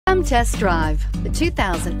Come test drive the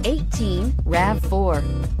 2018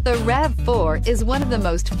 RAV4. The RAV4 is one of the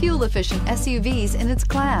most fuel-efficient SUVs in its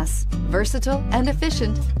class. Versatile and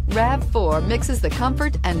efficient, RAV4 mixes the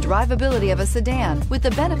comfort and drivability of a sedan with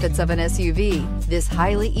the benefits of an SUV. This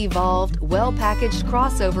highly evolved, well-packaged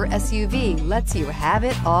crossover SUV lets you have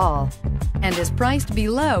it all and is priced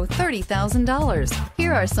below $30,000.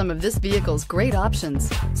 Here are some of this vehicle's great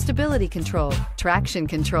options: stability control, traction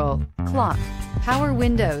control, clock, power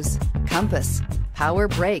windows, compass, power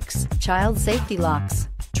brakes, child safety locks,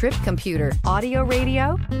 trip computer, audio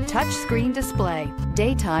radio, touchscreen display,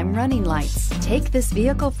 daytime running lights. Take this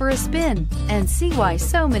vehicle for a spin and see why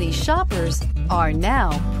so many shoppers are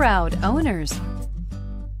now proud owners.